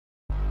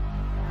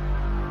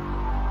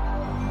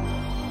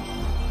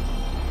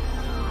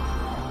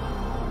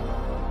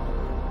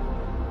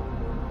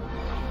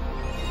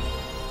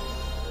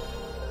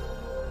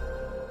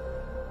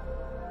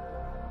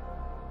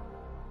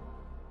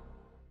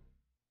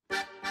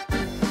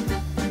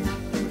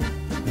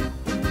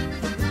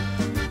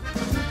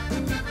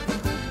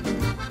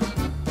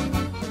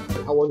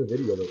long the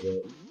video is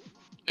it?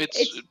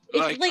 It's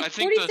like I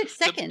think 46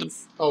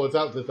 seconds. Oh, it's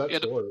out.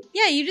 That's short.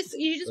 Yeah, you just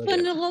put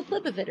in a little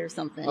clip of it or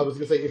something. I was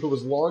gonna say if it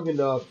was long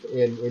enough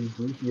and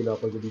goofy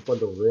enough, like it'd be fun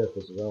to riff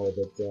as well.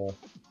 But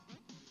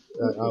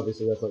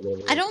obviously that's not gonna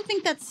work. I don't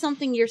think that's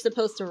something you're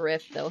supposed to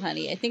riff, though,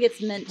 honey. I think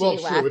it's meant to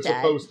be laughed at. Well, true. It's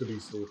supposed to be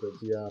stupid.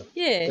 Yeah.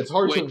 Yeah. It's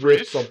hard to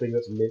riff something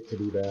that's meant to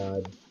be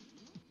bad.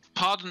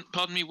 Pardon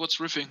me. What's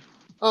riffing?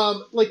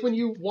 Like when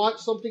you watch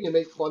something and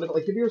make fun of it.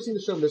 Like, have you ever seen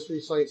the show Mystery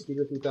Science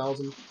Theater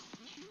 3000?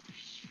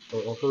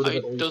 Or heard of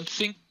it at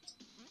least?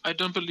 I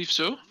don't believe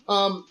so.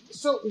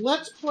 So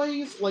Let's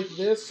Plays like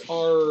this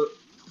are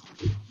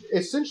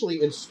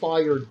essentially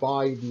inspired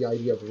by the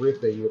idea of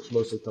riffing, which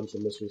mostly comes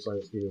from Mystery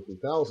Science Theater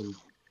 3000,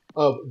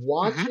 of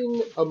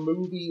watching a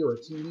movie or a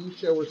TV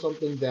show or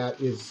something that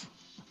is,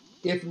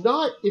 if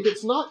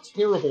it's not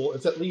terrible,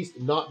 it's at least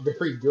not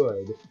very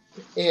good.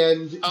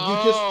 And you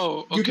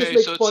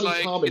just make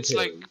funny commentary. It's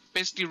like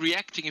basically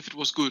reacting if it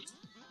was good.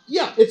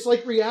 Yeah, it's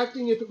like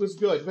reacting if it was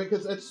good,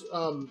 because that's,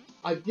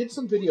 I did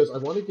some videos, I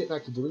want to get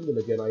back to doing them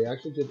again. I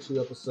actually did 2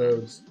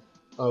 episodes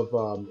of,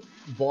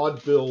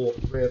 Vaudeville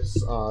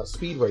Riffs,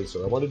 Speed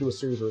Racer. I want to do a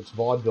series where it's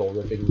Vaudeville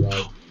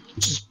riffing,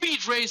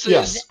 Speed Racer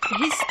yes. is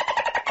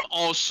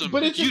awesome.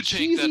 But it's a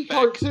cheesy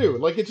cartoon.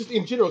 Like, it's just,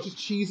 in general, just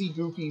cheesy,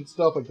 goofy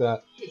stuff like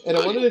that. And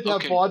I wanted to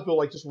have Vaudeville,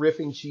 like, just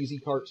riffing cheesy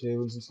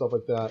cartoons and stuff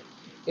like that.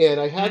 And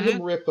I had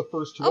him riff the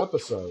first 2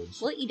 episodes.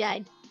 Well, you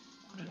died.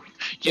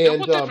 You know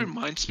what that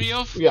reminds me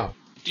of? Yeah.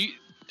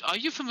 Are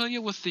you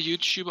familiar with the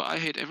YouTuber I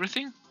Hate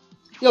Everything?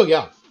 Oh,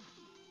 yeah.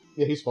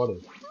 Yeah, he's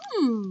funny.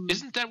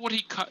 Isn't that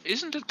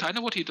kind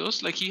of what he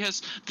does? Like, he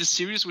has this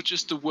series which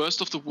is the worst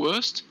of the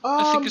worst,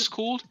 I think it's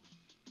called.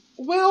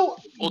 Well,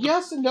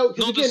 yes and no.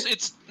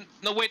 It's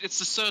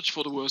the search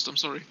for the worst, I'm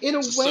sorry. In a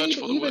way,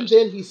 but even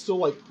then, he's still,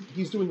 like,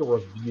 he's doing a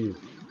review.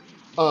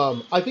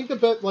 I think the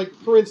best, like,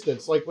 for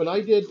instance, like, when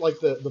I did, like,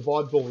 the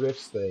Vaudeville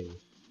Riffs thing,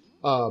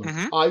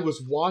 I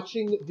was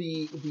watching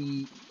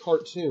the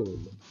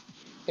cartoon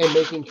and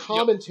making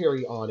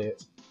commentary on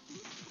it,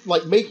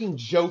 like making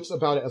jokes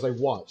about it as I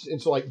watched.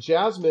 And so like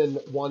Jasmine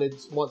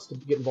wants to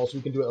get involved so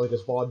we can do it like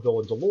as Vaudeville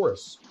and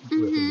Dolores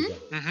riffing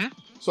together.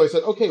 So I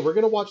said, okay, we're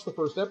going to watch the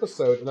first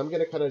episode and I'm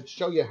going to kind of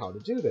show you how to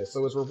do this.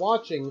 So as we're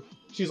watching,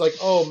 she's like,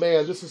 oh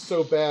man, this is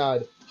so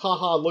bad.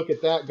 Haha, look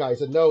at that, guy. I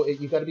said, no,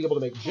 you got to be able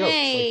to make jokes.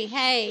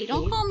 Hey,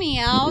 don't call me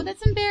out.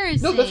 That's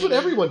embarrassing. No, that's what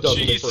everyone does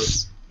when they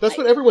first. That's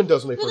what everyone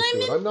does when they first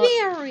do it. I'm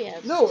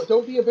embarrassed. No,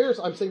 don't be embarrassed.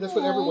 I'm saying that's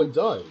what everyone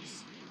does.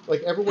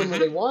 Like everyone when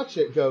they watch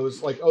it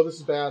goes like, "Oh, this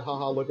is bad.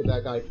 Haha, look at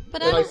that guy."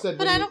 But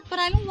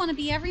I don't want to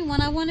be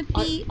everyone. I want to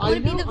be. I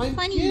want to be the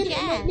funny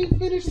Jack. Let me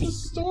finish the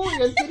story.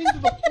 I'm getting to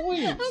the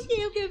point.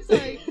 Okay. I'm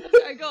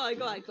sorry. Go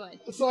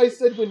on. So I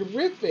said, when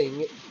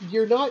riffing,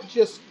 you're not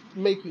just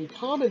making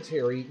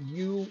commentary.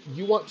 You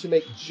want to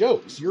make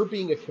jokes. You're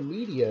being a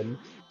comedian,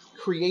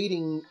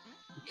 creating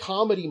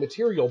comedy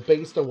material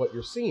based on what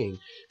you're seeing.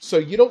 So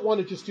you don't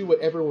want to just do what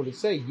everyone would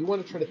say. You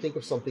want to try to think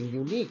of something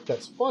unique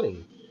that's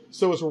funny.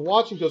 So as we're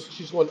watching this,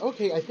 she's going,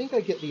 okay, I think I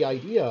get the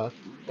idea.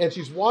 And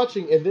she's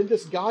watching, and then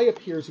this guy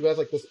appears who has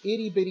like this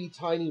itty-bitty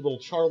tiny little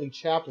Charlie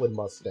Chaplin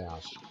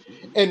mustache.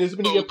 And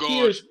when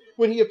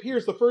he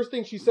appears, the first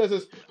thing she says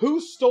is, who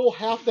stole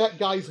half that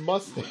guy's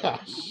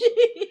mustache?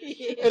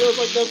 And I was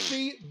like, now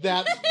see,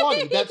 that's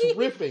funny. That's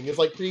riffing. It's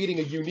like creating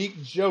a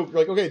unique joke. You're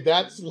like, okay,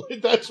 that's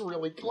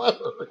really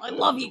clever. I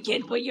love you,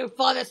 kid, but your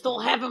father stole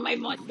half of my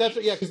mustache.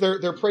 Because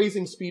they're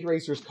praising Speed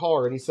Racer's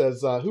car, and he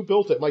says, who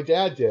built it? My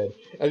dad did.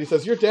 And he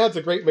says, your dad's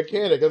a great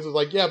mechanic. I was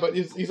like, yeah, but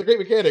he's a great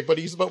mechanic, but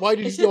why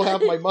did he steal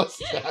half my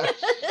mustache?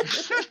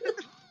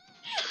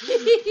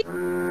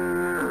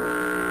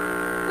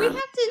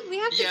 We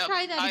have to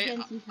try that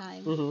again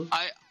sometime.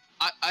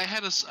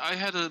 I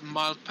had a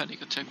mild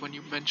panic attack when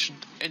you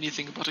mentioned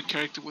anything about a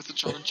character with a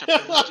Charlie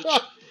Chaplin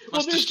mustache.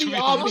 Well, there's the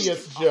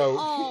obvious joke.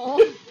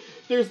 Oh.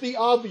 There's the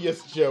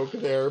obvious joke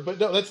there, but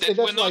no, that's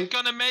we're not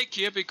gonna make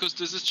here because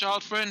this is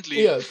child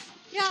friendly. Yes.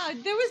 Yeah,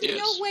 there was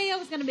no way I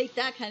was gonna make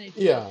that kind of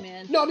joke,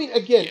 man. No, I mean,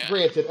 again,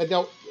 granted,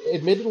 now,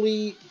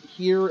 admittedly,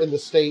 here in the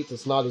States,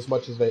 it's not as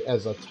much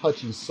as a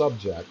touchy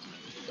subject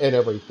and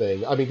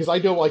everything. I mean, because I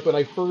know, like, when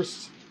I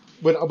first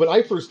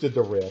did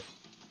the riff,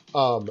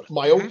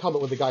 my own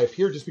comment when the guy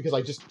appeared, just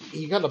because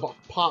he kind of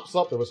pops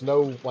up, there was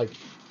no, like,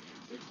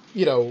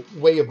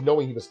 way of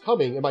knowing he was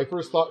coming, and my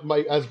first thought,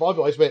 as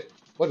vaudeville, I just went,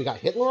 what, we got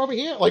Hitler over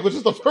here? Like, which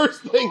is the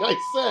first thing I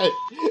said.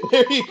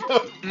 There you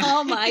go.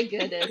 Oh my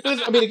goodness.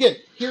 I mean, again,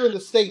 here in the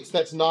States,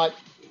 that's not,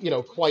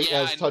 quite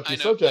as touchy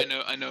subject.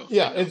 I know.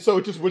 Yeah, and so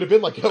it just would have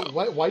been like,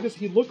 why does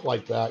he look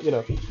like that,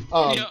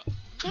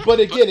 But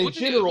again, in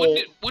general...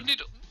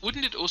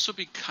 Wouldn't it also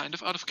be kind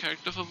of out of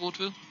character for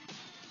vaudeville?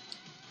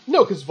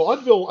 No, because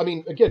vaudeville, I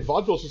mean, again,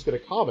 vaudeville's just going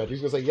to comment.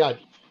 He's going to say, yeah,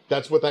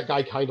 that's what that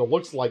guy kind of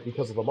looks like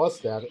because of the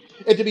mustache.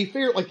 And to be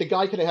fair, like, the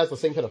guy kind of has the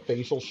same kind of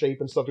facial shape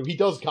and stuff, too. He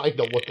does kind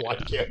of look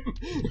like him.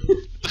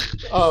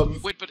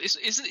 Wait, but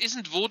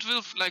isn't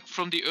vaudeville, like,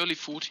 from the early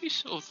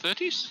 40s or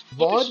 30s?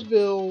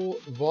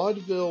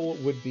 Vaudeville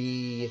would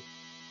be...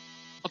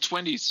 Or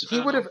 20s.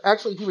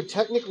 He would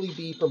technically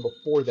be from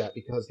before that,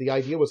 because the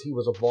idea was he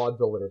was a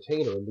vaudeville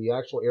entertainer, and the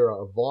actual era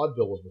of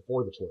vaudeville was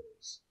before the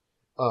 20s.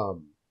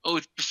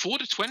 It's before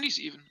the 20s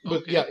even.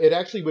 But okay. yeah, it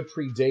actually would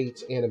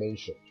predate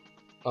animation.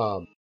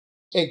 And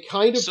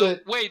kind of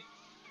wait,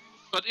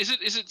 but is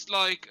it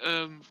like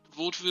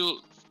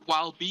vaudeville,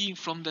 while being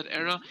from that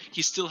era,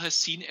 he still has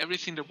seen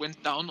everything that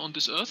went down on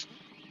this earth?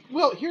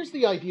 Well, here's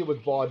the idea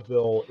with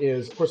vaudeville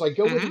is, of course, I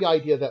go with the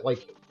idea that,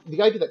 like,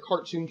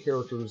 cartoon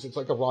characters, it's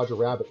like a Roger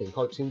Rabbit thing.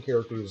 Cartoon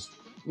characters,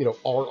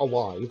 are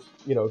alive.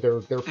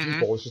 They're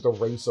people. It's just a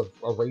race of,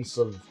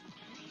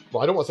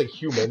 well, I don't want to say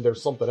human.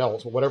 There's something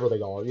else, whatever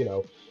they are,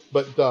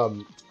 But,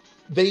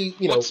 they,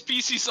 What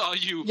species are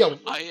you? Yeah,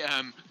 I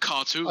am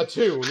cartoon. A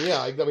toon,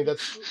 yeah. I mean,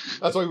 that's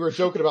why we were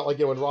joking about, like,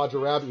 in Roger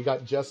Rabbit, you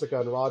got Jessica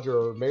and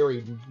Roger are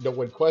married, and no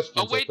one questions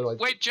it. Oh,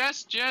 wait,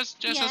 Jess yes?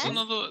 Has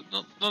another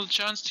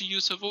chance to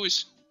use her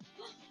voice.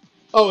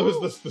 Oh, it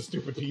was the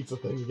stupid pizza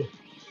thing again.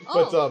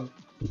 Oh.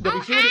 But, no, I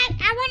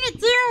want to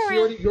do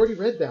it. You already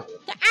read that one.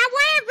 I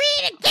want to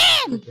read it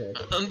again.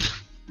 Okay.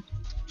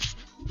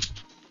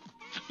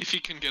 If he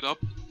can get up.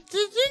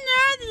 Did you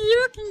know that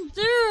you can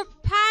do a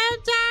pile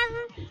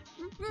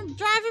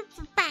driver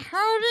by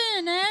holding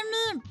an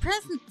enemy and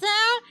pressing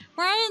down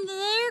right in the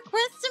air?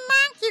 Question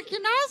mark. You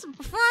can also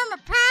perform a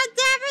pile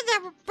driver that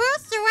will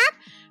boost you up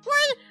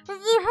when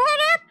you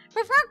hold up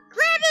before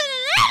grabbing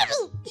an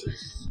enemy.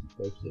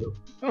 Thank you.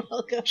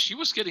 Welcome. She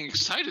was getting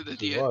excited at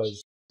the It end.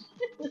 was.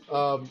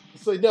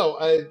 So no,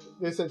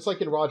 it's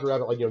like in Roger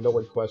Rabbit, like, no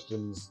one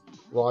questions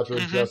Roger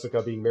and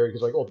Jessica being married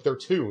because, like, oh, they're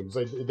toons.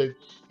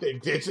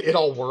 It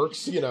all works,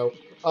 So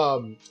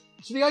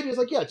the idea is,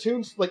 like, yeah,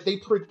 toons, like,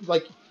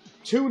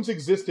 toons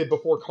existed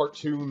before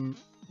cartoon,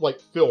 like,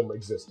 film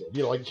existed.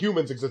 Like,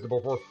 humans existed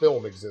before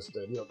film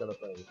existed, kind of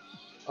thing.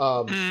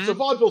 So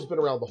vaudeville's been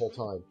around the whole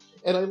time.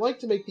 And I like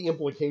to make the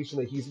implication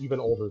that he's even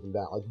older than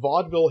that. Like,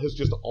 vaudeville has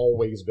just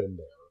always been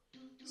there.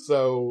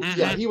 So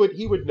yeah, he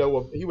would know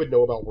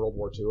about World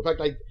War II. In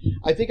fact,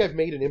 I think I've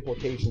made an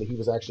implication that he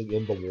was actually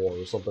in the war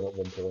or something at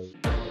one point.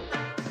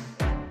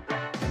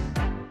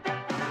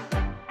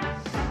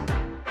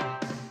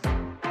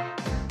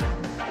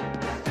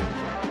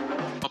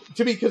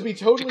 To be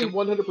totally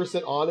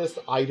 100% honest,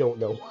 I don't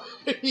know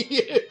where he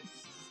is.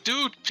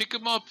 Dude, pick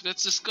him up.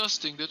 That's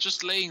disgusting. They're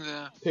just laying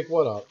there. Pick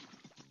what up?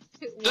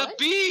 What? The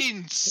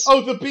beans!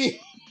 Oh, the beans!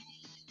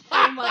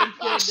 Oh my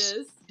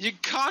goodness. You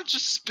can't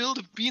just spill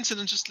the beans and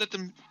then just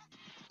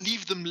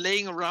leave them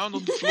laying around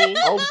on the floor.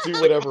 I'll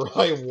do whatever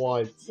I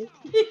want.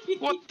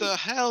 What the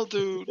hell,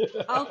 dude?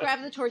 I'll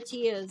grab the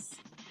tortillas.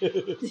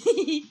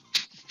 Speaking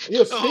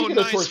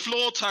nice of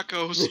floor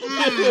tacos.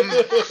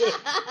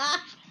 Mm.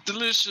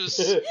 Delicious.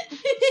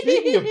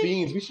 Speaking of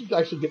beans, we should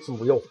actually get some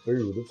real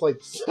food. It's like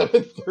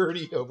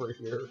 7:30 over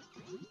here.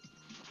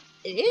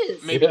 It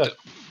is.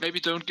 Maybe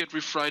don't get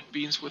refried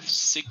beans with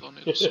sick on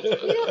it or something.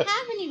 We don't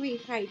have any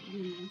refried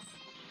beans.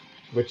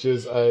 Which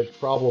is a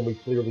problem we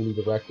clearly need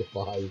to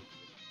rectify.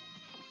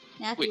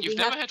 Matthew, Wait, you've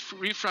never had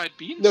refried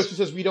beans? No, she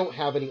says we don't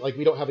have any. Like,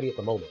 we don't have any at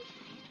the moment.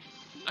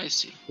 I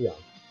see. Yeah.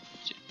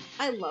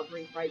 I love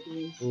refried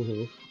beans.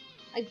 Mm-hmm.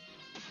 I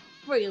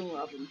freaking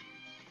love them.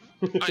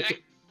 I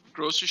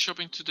grocery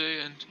shopping today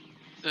and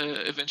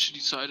eventually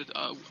decided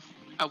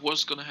I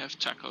was gonna have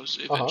tacos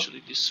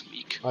eventually this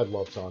week. I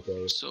love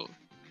tacos. So,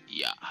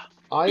 yeah.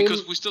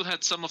 Because we still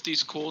had some of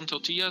these corn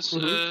tortillas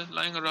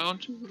lying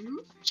around. Mm-hmm.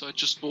 So I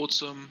just bought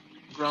some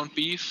ground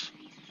beef,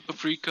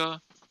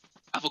 paprika,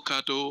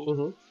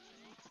 avocado.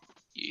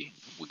 Yeah,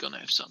 we're gonna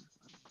have some.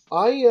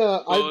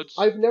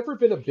 I've never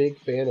been a big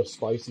fan of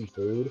spicy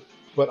food,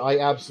 but I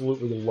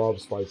absolutely love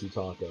spicy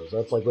tacos.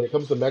 That's like, when it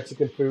comes to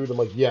Mexican food, I'm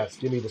like, yes,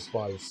 give me the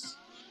spice.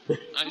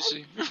 I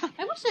see.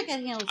 I wish I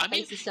could handle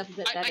spicy stuff a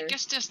bit better. I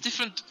guess there's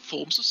different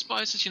forms of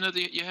spices.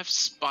 You have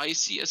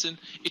spicy as in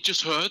it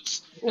just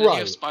hurts, and right. You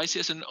have spicy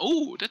as in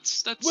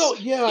that's well,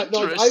 yeah,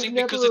 interesting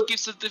because it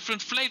gives a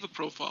different flavor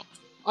profile.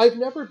 I've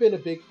never been a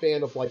big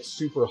fan of, like,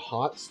 super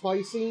hot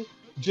spicy,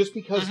 just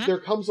because there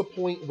comes a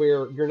point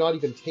where you're not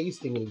even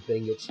tasting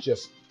anything. It's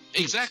just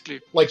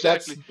exactly like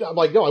exactly. I'm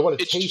like, no, I want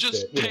to taste it.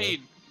 It's just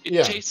pain.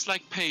 It tastes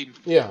like pain.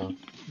 Yeah.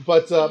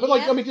 But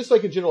like, I mean, just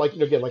like in general, like,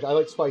 again, like, I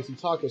like spicy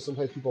tacos.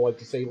 Sometimes people like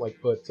to say, like,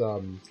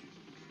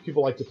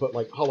 people like to put,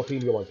 like,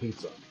 jalapeno on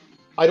pizza.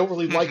 I don't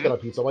really like that on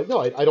pizza. I'm like,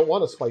 no, I don't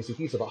want a spicy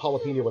pizza, but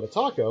jalapeno with a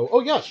taco. Oh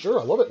yeah, sure,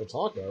 I love it in a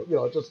taco.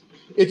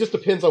 It just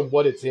depends on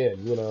what it's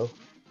in.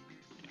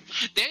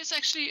 There's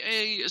actually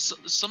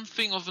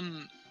something of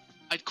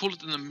I'd call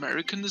it an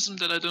Americanism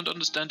that I don't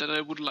understand that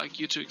I would like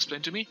you to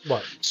explain to me.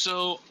 What?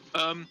 So,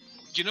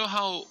 you know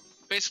how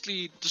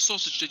basically the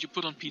sausage that you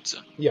put on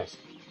pizza? Yes.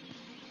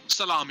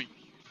 Salami.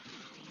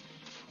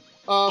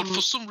 But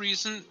for some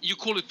reason, you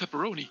call it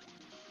pepperoni.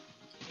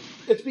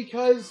 It's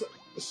because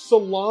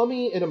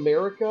salami in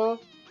America,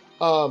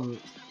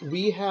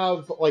 we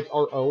have, like,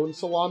 our own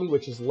salami,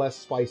 which is less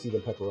spicy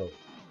than pepperoni.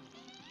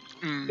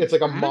 It's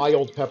like a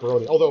mild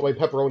pepperoni, although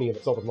pepperoni in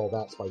itself isn't all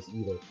that spicy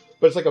either.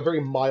 But it's like a very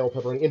mild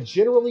pepperoni. And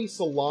generally,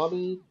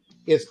 salami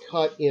is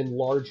cut in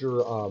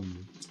larger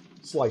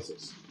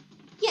slices.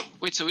 Yeah,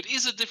 Wait, so it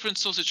is a different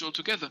sausage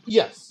altogether?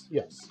 Yes.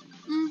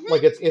 Mhm.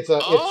 Like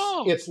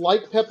Oh! it's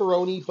like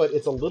pepperoni, but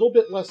it's a little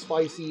bit less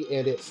spicy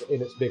and it's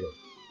bigger.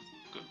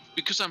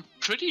 Because I'm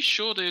pretty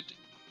sure that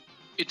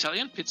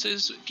Italian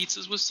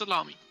pizzas with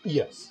salami.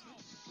 Yes.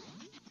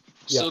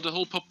 So Yeah. the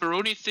whole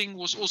pepperoni thing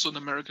was also an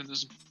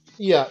Americanism.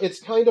 Yeah, it's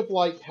kind of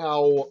like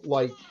how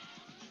like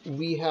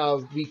we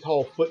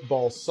call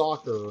football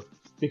soccer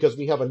because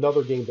we have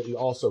another game that we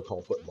also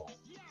call football,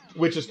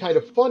 which is kind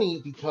of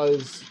funny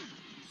because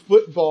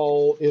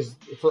football is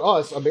for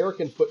us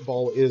American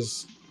football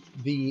is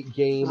the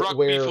game Rugby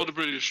where for the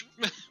British.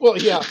 well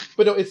yeah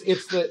but no it's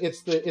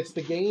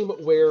the game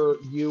where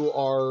you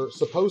are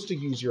supposed to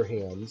use your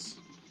hands,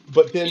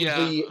 but then Yeah.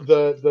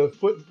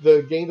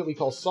 the game that we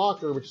call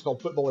soccer, which is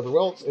called football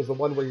everywhere else, is the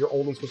one where you're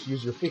only supposed to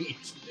use your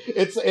feet.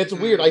 It's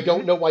weird. I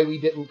don't know why we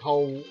didn't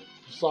call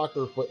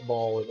soccer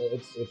football.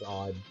 It's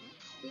odd.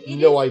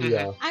 No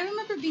idea. I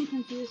remember being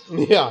confused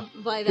Yeah,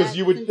 by that. because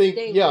you would since think,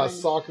 day yeah, one.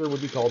 soccer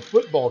would be called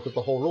football because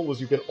the whole rule was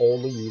you can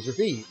only use your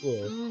feet.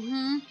 Yeah.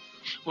 Mm-hmm.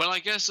 Well, I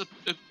guess a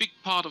big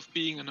part of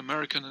being an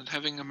American and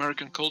having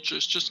American culture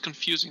is just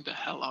confusing the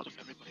hell out of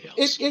everybody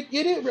else.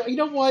 You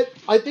know what?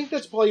 I think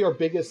that's probably our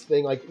biggest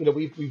thing. Like, you know,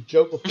 we've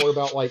joked before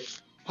about like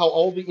how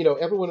all the, you know,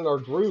 everyone in our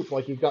group,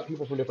 like we've got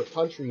people from different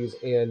countries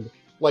and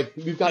like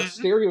we've got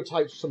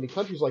stereotypes for so many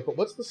countries. Like, but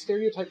what's the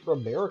stereotype for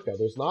America?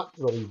 There's not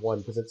really one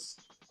because it's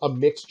a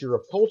mixture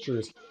of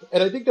cultures.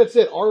 And I think that's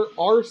it.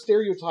 Our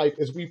stereotype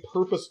is we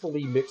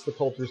purposefully mix the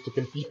cultures to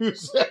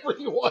confuse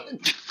everyone.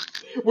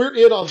 We're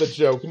in on the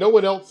joke. No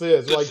one else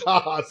is. We're like,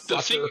 haha,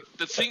 sucker.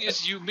 The thing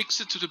is, you mix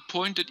it to the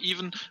point that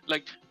even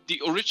like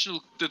the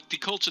original, the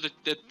culture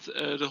that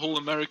the whole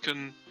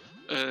American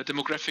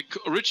demographic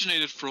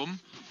originated from,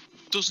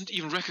 doesn't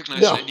even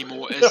recognize it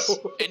anymore as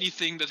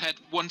anything that had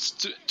wants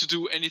to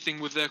do anything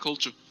with their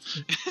culture.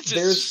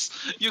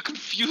 You're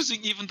confusing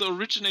even the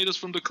originators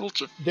from the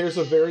culture. There's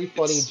a very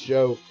funny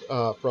joke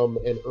from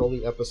an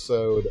early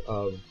episode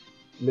of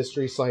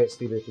Mystery Science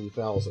Theater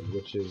 3000,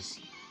 which is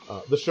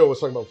the show I was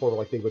talking about before, where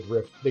like they would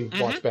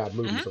watch bad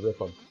movies and rip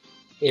them.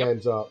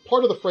 And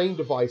part of the frame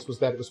device was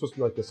that it was supposed to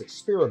be like this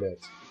experiment.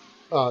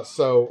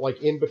 So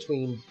like in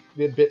between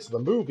the bits of the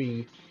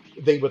movie,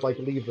 they would like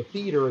leave the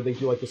theater and they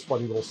do like this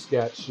funny little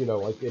sketch, you know,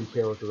 like in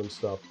character and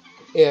stuff.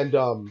 And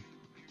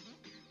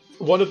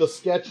one of the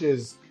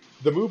sketches,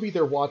 the movie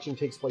they're watching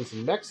takes place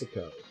in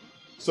Mexico.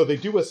 So they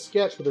do a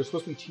sketch where they're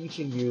supposed to be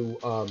teaching you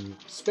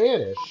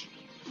Spanish,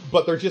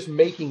 but they're just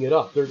making it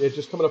up. They're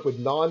just coming up with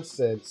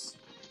nonsense,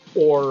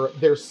 or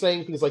they're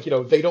saying things like, you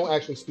know, they don't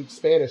actually speak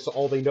Spanish, so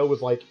all they know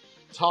is like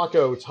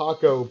taco,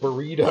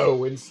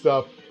 burrito, and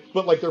stuff.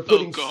 But like they're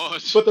putting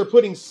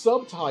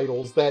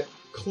subtitles that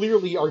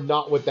clearly are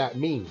not what that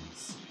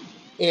means.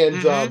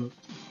 And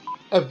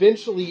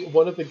eventually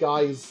one of the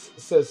guys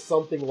says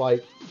something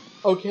like,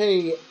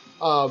 okay,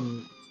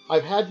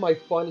 I've had my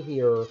fun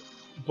here,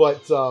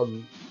 but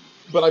I'm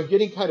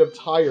getting kind of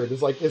tired.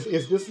 Is like,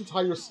 is this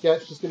entire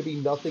sketch just going to be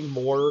nothing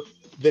more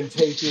than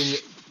taking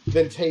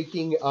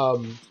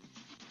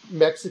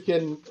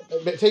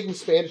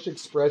Spanish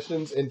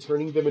expressions and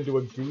turning them into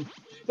a goof?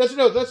 That's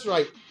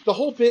right. The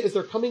whole bit is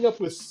they're coming up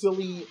with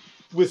silly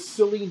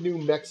new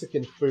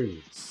Mexican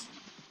foods.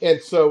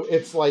 And so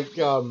it's like,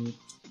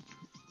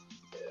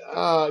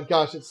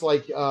 it's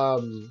like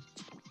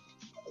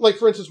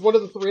for instance, one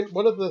of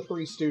the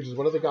Three Stooges,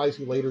 one of the guys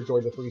who later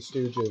joined the Three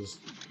Stooges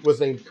was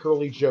named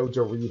Curly Joe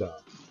Dorita.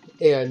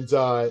 And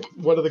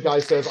one of the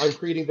guys says, I'm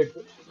creating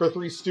for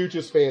Three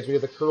Stooges fans, we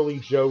have the Curly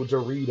Joe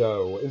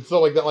Dorito. And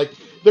so like that, like,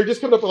 they're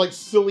just coming up with like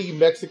silly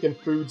Mexican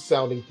food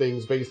sounding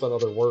things based on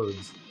other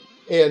words.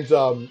 And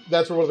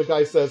that's where one of the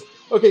guys says,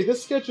 okay,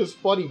 this sketch is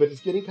funny, but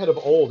it's getting kind of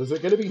old. Is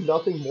it going to be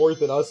nothing more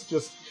than us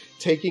just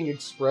taking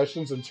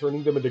expressions and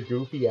turning them into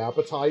goofy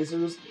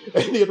appetizers?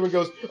 And the other one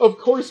goes, of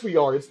course we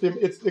are.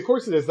 Of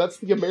course it is. That's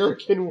the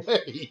American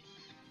way.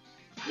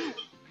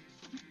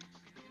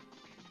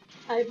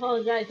 I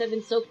apologize. I've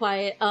been so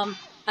quiet.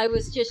 I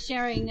was just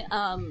sharing.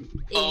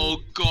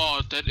 Oh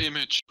God, that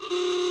image.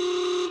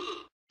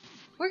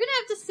 We're gonna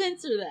have to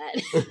censor that.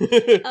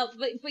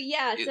 But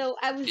yeah. So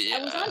I was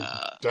on.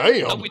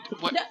 Damn.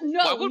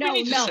 No,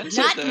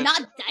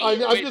 not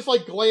damn. I just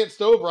like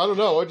glanced over. I don't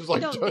know. I just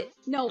like.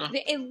 No.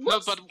 It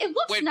looks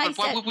nice.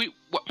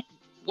 But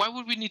why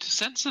would we need to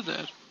censor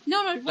that?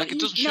 No. Like, it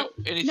doesn't show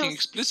anything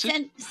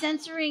explicit.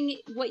 Censoring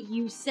what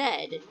you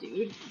said,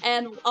 dude,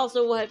 and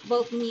also what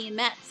both me and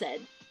Matt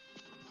said.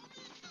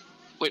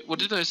 Wait, what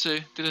did I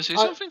say? Did I say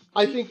something?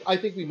 I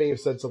think we may have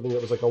said something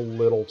that was like a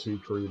little too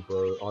crude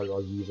for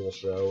our usual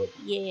show.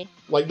 Yeah.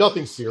 Like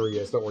nothing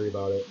serious. Don't worry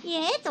about it.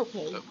 Yeah, it's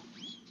okay.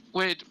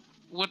 Wait,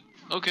 what?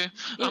 Okay,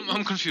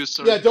 I'm confused.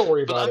 Sorry. Yeah, don't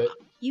worry about it.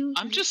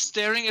 I'm just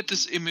staring at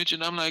this image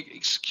and I'm like,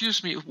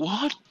 excuse me,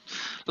 what?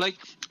 Like,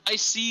 I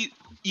see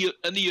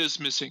an ear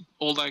is missing,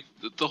 or like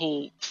the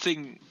whole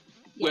thing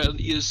where an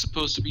ear is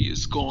supposed to be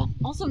is gone.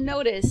 Also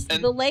notice,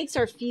 And- the legs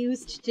are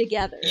fused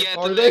together. Yeah,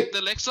 Are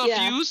the legs are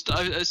Yeah. fused.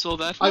 I saw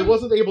that I one.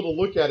 wasn't able to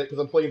look at it because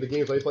I'm playing the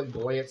games. I just like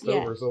glanced Yeah.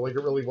 over, so like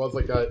it really was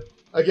like a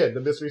again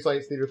the Mystery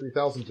Science Theater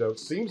 3000 joke.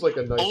 Seems like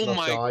a nice Oh enough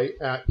my guy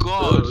at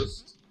God.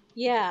 first.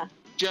 Yeah.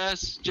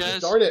 Jazz.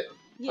 Darn it!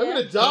 Yeah. I'm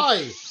gonna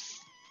die.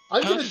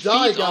 I'm her gonna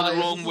die, feet are the guys.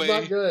 wrong This way. is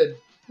not good.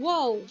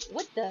 Whoa,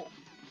 what the?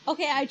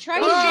 Okay, I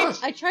tried Ah!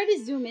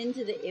 to zoom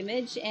into the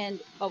image and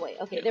oh wait,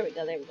 okay, there we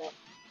go.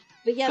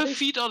 But yeah, Her there's,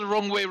 feet are the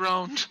wrong way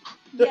round.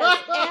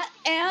 yes,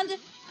 and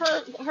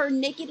her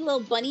naked little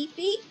bunny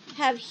feet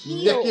have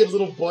heels. Naked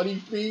little bunny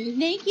feet.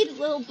 Naked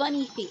little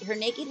bunny feet. Her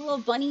naked little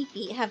bunny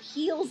feet have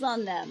heels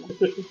on them.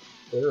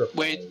 Terrifying.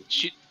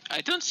 Wait,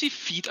 I don't see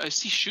feet. I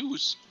see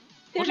shoes.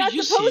 They're What do not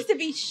you supposed see? to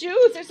be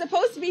shoes. They're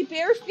supposed to be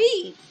bare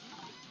feet.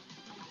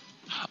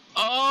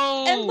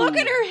 Oh. And look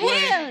at her wait.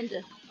 hand.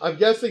 I'm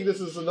guessing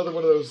this is another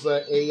one of those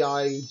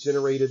AI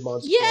generated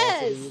monstrosities.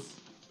 Yes.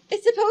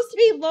 It's supposed to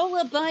be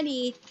Lola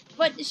Bunny,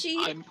 but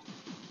she.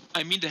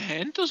 I mean, the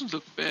hand doesn't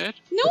look bad.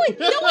 No, it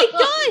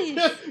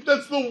does.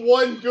 That's the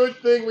one good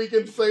thing we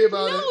can say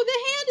about No, it.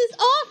 the hand is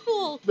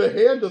awful. The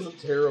hand doesn't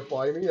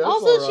terrify me. That's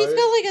Also, all she's right.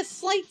 got like a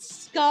slight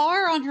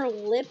scar on her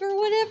lip or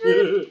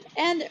whatever,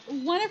 and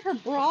one of her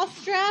bra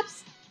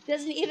straps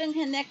doesn't even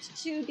connect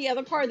to the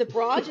other part of the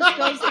bra; just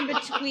goes in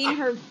between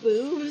her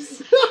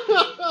boobs.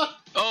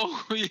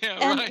 Oh, yeah,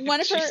 And right. one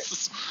of her-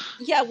 Jesus.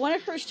 Yeah, one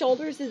of her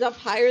shoulders is up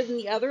higher than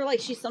the other, like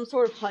she's some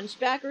sort of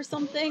hunchback or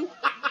something.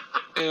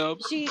 Yeah.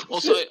 she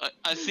Also,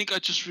 I think I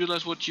just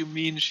realized what you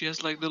mean. She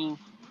has like little,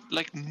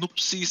 like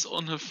nupsies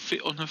on her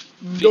fingers, on her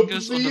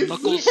Nupsies?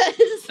 knuckles.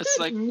 yes. That's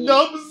like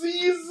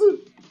Nubsies!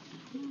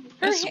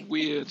 that's ha-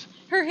 weird.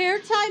 Her hair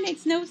tie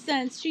makes no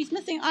sense. She's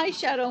missing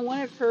eyeshadow on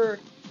one of her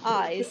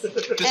eyes. This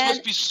And-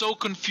 must be so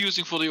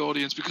confusing for the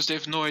audience because they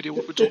have no idea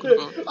what we're talking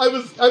about. I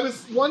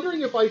was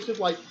wondering if I should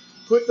like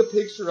put the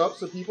picture up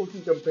so people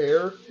can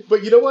compare.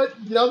 But you know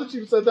what? Now that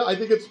you've said that, I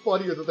think it's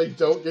funnier that they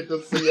don't get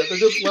to see it. They're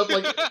just left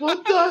like,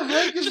 what the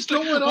heck is Just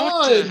like, going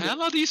what the on?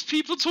 hell are these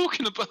people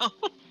talking about?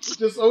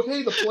 Just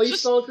okay, the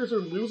PlayStonkers are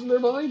losing their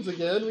minds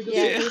again. We just,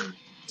 Yeah.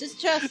 Just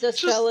trust us,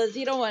 Just- fellas.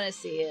 You don't want to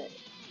see it.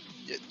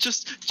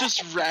 Just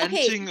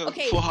ranting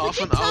okay, for half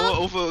an legit hour talk.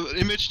 over an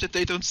image that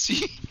they don't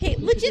see. Hey,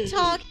 legit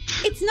talk.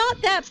 It's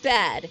not that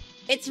bad.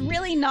 It's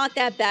really not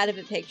that bad of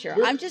a picture.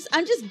 I'm just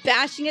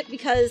bashing it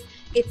because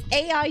it's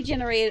AI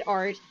generated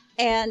art,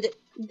 and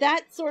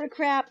that sort of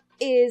crap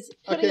is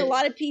putting Okay. a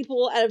lot of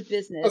people out of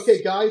business.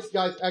 Okay, guys,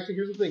 actually,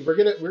 here's the thing. We're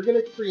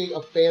gonna create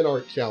a fan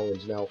art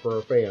challenge now for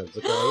our fans,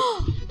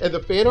 okay? And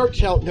the fan art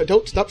challenge. No,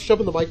 don't stop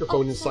shoving the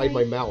microphone Oh, inside sorry.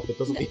 my mouth. It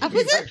doesn't need to It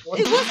be that wasn't, close.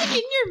 it wasn't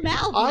in your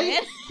mouth,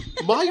 man.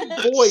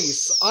 My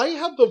voice. I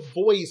have the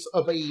voice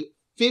of a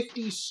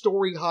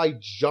 50-story high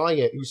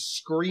giant who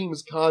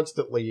screams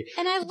constantly.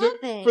 And I love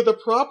it. For the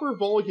proper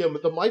volume,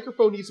 the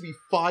microphone needs to be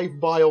 5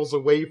 miles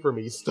away from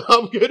me.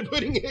 Stop good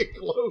putting it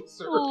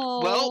closer.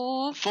 Aw.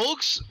 Well,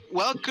 folks,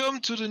 welcome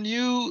to the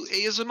new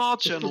ASMR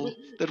channel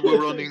that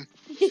we're running.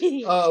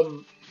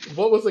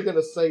 What was I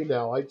gonna say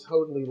now? I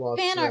totally lost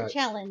Fan track. art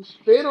challenge.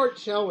 Fan art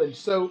challenge.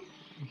 So,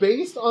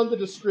 based on the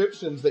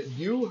descriptions that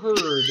you heard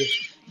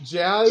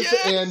Jazz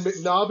Yes! and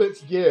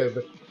McNobbits give,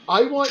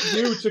 I want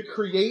you to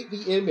create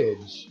the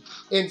image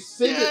and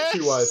send it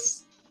to Yes!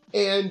 us.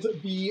 And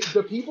the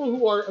people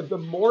who are the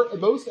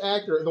most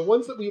accurate, the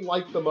ones that we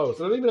like the most,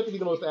 they don't even have to be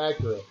the most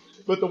accurate,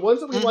 but the ones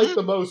that we like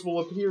the most will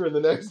appear in the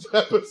next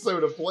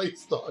episode of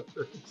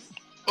PlayStonkers.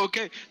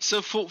 Okay,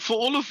 so for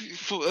all of you,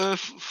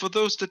 for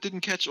those that didn't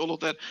catch all of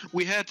that,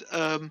 we had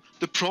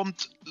the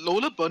prompt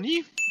Lola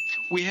Bunny,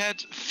 we had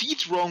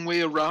feet wrong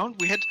way around,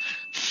 we had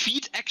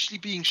feet actually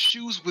being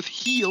shoes with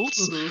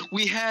heels, Mhm.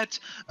 we had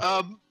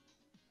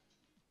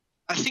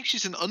I think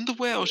she's in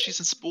underwear or she's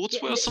in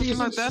sportswear or something She's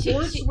like that. in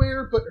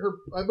sportswear, but her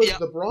Yeah.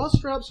 the bra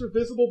straps are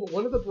visible, but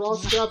one of the bra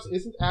straps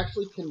isn't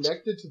actually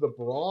connected to the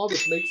bra,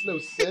 which makes no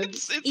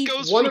sense. It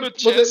goes One through of her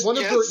chest. one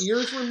of her yes.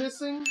 ears were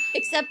missing.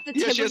 Except the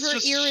Yeah, tip she of has her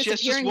just- ear she is has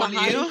just appearing one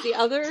behind ear. the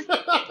other.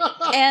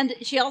 And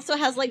she also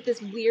has like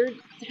this weird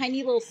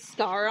tiny little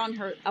scar on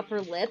her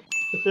upper lip.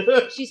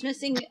 She's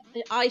missing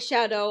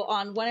eyeshadow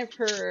on one of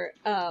her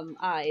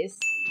eyes.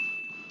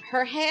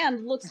 Her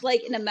hand looks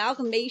like an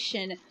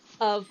amalgamation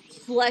of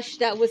flesh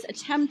that was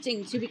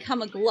attempting to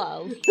become a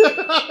glove.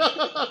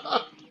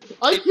 I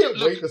can't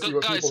Look, wait to see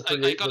what guys, people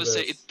create I gotta for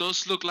say, this. it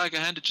does look like a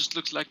hand. It just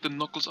looks like the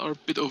knuckles are a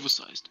bit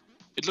oversized.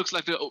 It looks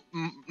like the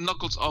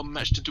knuckles are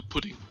mashed into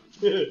pudding.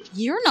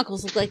 Your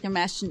knuckles look like they're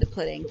mashed into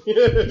pudding.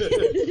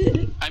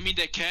 I mean,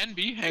 they can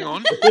be. Hang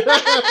on.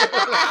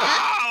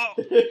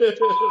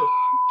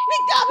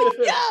 McDonald's,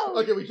 no!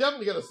 Okay, we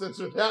definitely gotta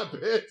censor that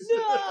bit.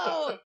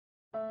 No!